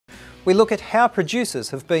we look at how producers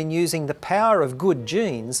have been using the power of good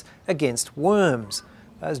genes against worms.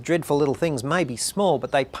 Those dreadful little things may be small,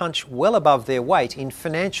 but they punch well above their weight in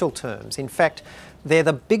financial terms. In fact, they're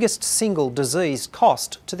the biggest single disease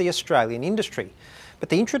cost to the Australian industry. But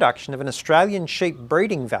the introduction of an Australian sheep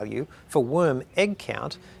breeding value for worm egg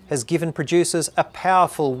count has given producers a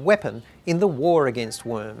powerful weapon in the war against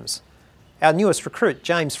worms. Our newest recruit,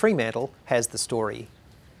 James Fremantle, has the story.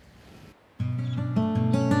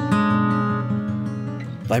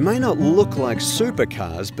 They may not look like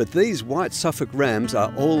supercars, but these white Suffolk Rams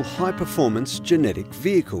are all high-performance genetic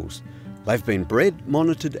vehicles. They've been bred,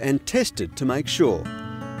 monitored and tested to make sure.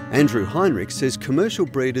 Andrew Heinrich says commercial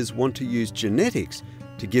breeders want to use genetics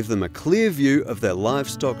to give them a clear view of their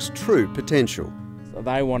livestock's true potential. So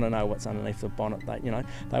they want to know what's underneath the bonnet.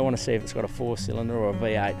 They want to see if it's got a 4-cylinder or a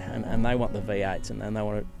V8, and they want the V8s, and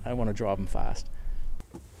they want to drive them fast.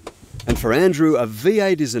 And for Andrew, a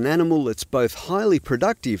V8 is an animal that's both highly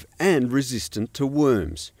productive and resistant to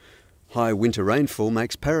worms. High winter rainfall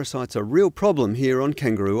makes parasites a real problem here on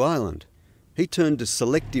Kangaroo Island. He turned to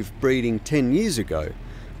selective breeding 10 years ago,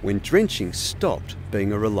 when drenching stopped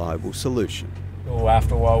being a reliable solution. Well,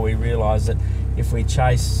 after a while we realised that if we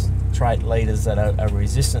chase trait leaders that are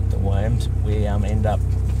resistant to worms, we end up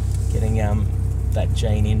getting that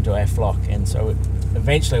gene into our flock, and so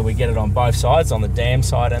eventually we get it on both sides, on the dam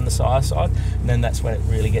side and the sire side, and then that's when it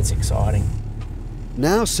really gets exciting.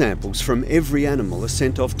 Now samples from every animal are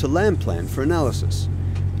sent off to LAMBPLAN for analysis.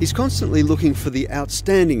 He's constantly looking for the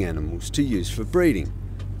outstanding animals to use for breeding.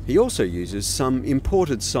 He also uses some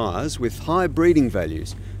imported sires with high breeding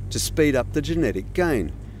values to speed up the genetic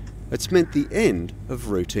gain. It's meant the end of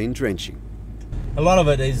routine drenching. A lot of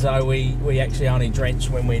it is we actually only drench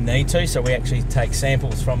when we need to, so we actually take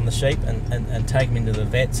samples from the sheep and take them into the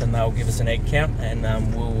vets, and they'll give us an egg count, and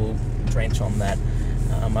we'll drench on that.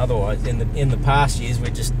 Otherwise, in the past years, we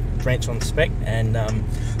just drench on spec, and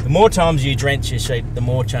the more times you drench your sheep, the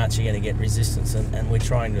more chance you're going to get resistance, and we're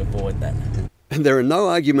trying to avoid that. And there are no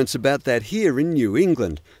arguments about that here in New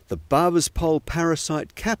England, the Barber's Pole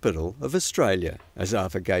parasite capital of Australia, as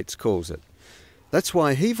Arthur Gates calls it. That's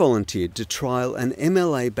why he volunteered to trial an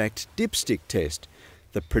MLA-backed dipstick test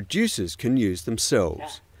that producers can use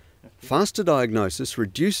themselves. Faster diagnosis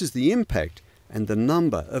reduces the impact and the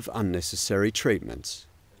number of unnecessary treatments.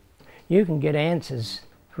 You can get answers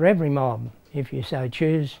for every mob if you so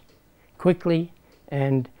choose, quickly,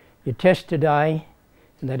 and you test today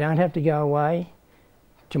and they don't have to go away.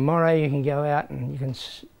 Tomorrow you can go out and you can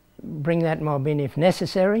bring that mob in if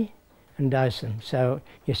necessary and dose them. So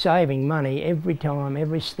you're saving money every time,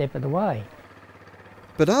 every step of the way.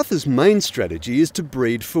 But Arthur's main strategy is to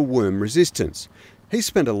breed for worm resistance. He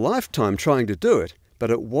spent a lifetime trying to do it,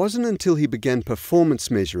 but it wasn't until he began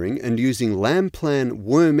performance measuring and using LAMBPLAN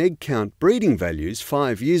worm egg count breeding values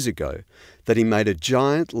 5 years ago that he made a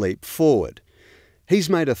giant leap forward. He's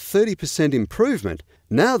made a 30% improvement.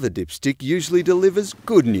 Now the dipstick usually delivers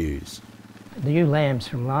good news. The ewe lambs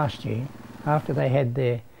from last year, after they had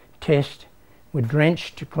their test, were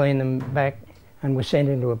drenched to clean them back and were sent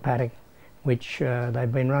into a paddock which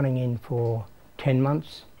they've been running in for 10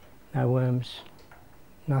 months. No worms,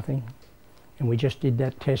 nothing. And we just did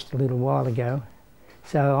that test a little while ago.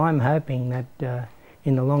 So I'm hoping that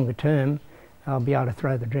in the longer term I'll be able to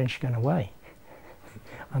throw the drench gun away.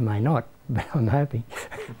 I may not, but I'm hoping.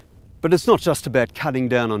 But it's not just about cutting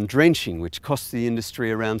down on drenching, which costs the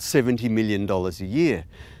industry around $70 million a year.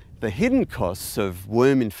 The hidden costs of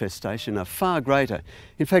worm infestation are far greater.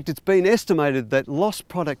 In fact, it's been estimated that lost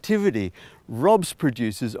productivity robs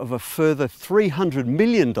producers of a further $300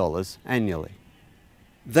 million annually.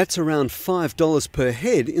 That's around $5 per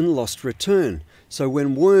head in lost return. So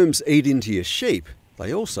when worms eat into your sheep,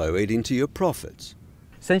 they also eat into your profits.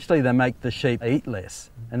 Essentially, they make the sheep eat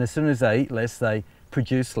less, and as soon as they eat less, they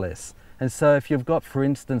produce less. And so if you've got, for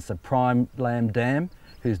instance, a prime lamb dam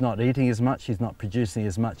who's not eating as much, he's not producing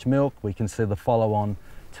as much milk, we can see the follow-on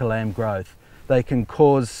to lamb growth. They can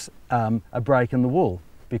cause a break in the wool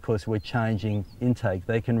because we're changing intake.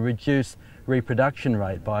 They can reduce reproduction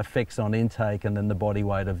rate by effects on intake and then the body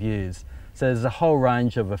weight of ewes. So there's a whole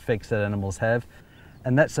range of effects that animals have,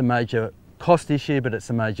 and that's a major cost issue, but it's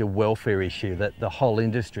a major welfare issue that the whole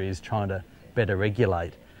industry is trying to better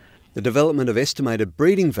regulate. The development of estimated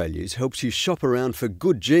breeding values helps you shop around for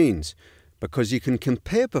good genes because you can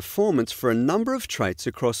compare performance for a number of traits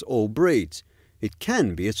across all breeds. It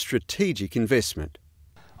can be a strategic investment.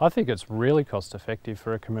 I think it's really cost effective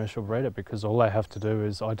for a commercial breeder because all they have to do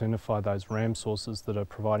is identify those ram sources that are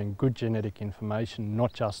providing good genetic information,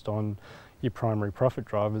 not just on your primary profit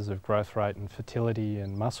drivers of growth rate and fertility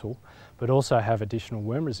and muscle, but also have additional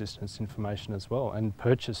worm resistance information as well, and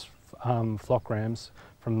purchase flock rams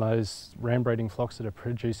from those ram breeding flocks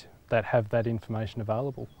that have that information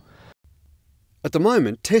available. At the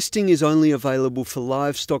moment, testing is only available for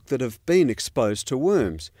livestock that have been exposed to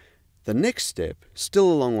worms. The next step,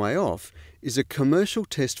 still a long way off, is a commercial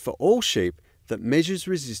test for all sheep that measures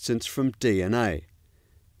resistance from DNA.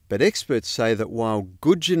 But experts say that while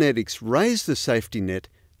good genetics raise the safety net,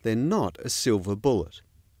 they're not a silver bullet.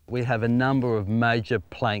 We have a number of major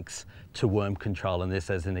planks to worm control in this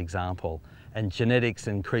as an example, and genetics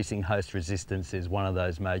increasing host resistance is one of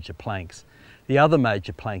those major planks. The other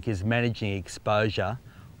major plank is managing exposure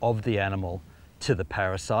of the animal to the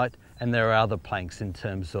parasite, and there are other planks in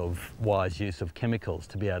terms of wise use of chemicals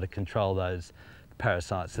to be able to control those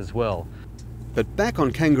parasites as well. But back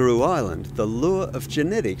on Kangaroo Island, the lure of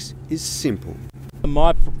genetics is simple.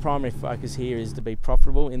 My primary focus here is to be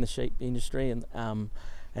profitable in the sheep industry,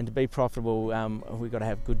 and to be profitable we've got to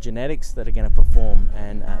have good genetics that are going to perform,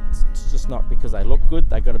 and it's just not because they look good,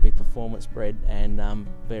 they've got to be performance bred and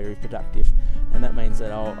very productive, and that means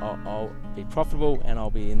that I'll be profitable and I'll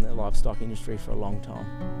be in the livestock industry for a long time.